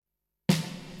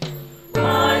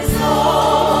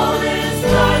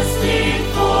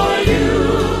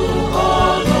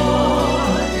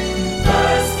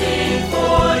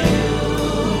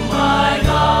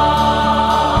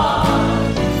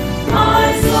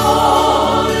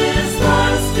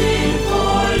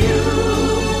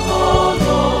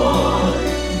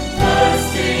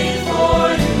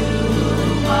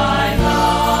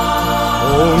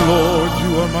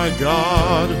my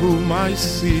God, whom I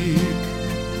seek.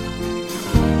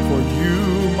 For you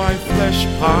my flesh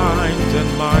pines and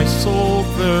my soul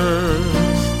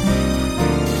thirsts.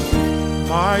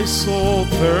 My soul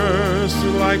thirsts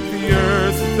like the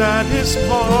earth that is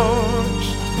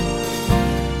parched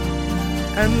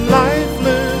and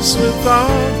lifeless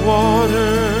without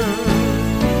water.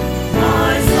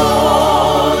 My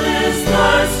soul is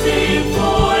thirsting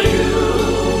for you,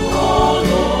 O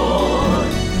Lord,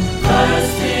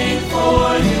 thirsting for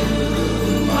you,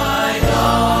 my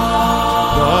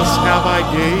God. Thus have I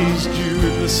gazed you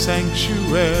in the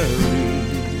sanctuary,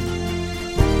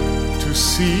 to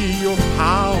see your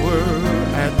power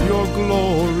and your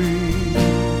glory.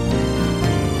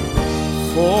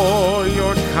 For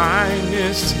your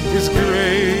kindness is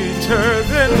greater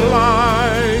than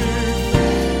life,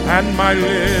 and my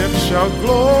lips shall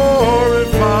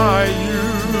glorify you.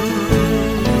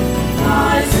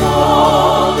 My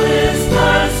soul is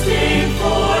thirsting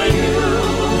for you,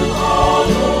 O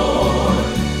Lord,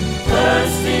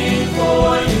 thirsting for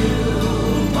you,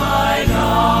 my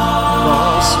God.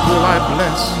 Thus will I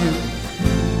bless you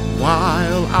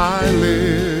while I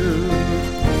live,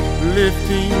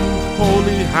 lifting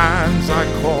holy hands I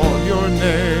call your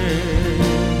name.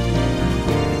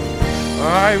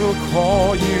 I will call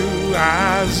you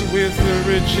as with the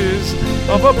riches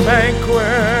of a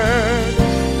banquet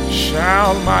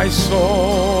shall my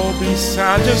soul be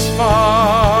satisfied.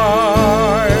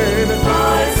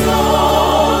 My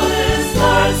soul is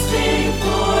thirsting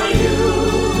for you,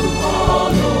 O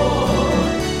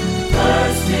Lord,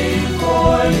 thirsting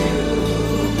for you,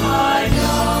 my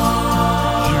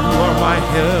God. You are my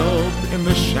help in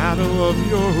the shadow of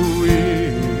your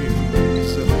wings.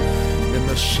 In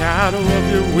the shadow of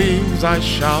your wings I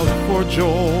shout for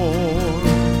joy.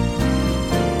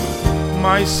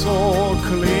 My soul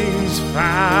clings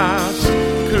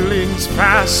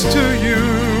fast to you.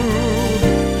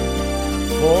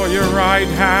 For your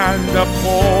right hand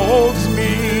upholds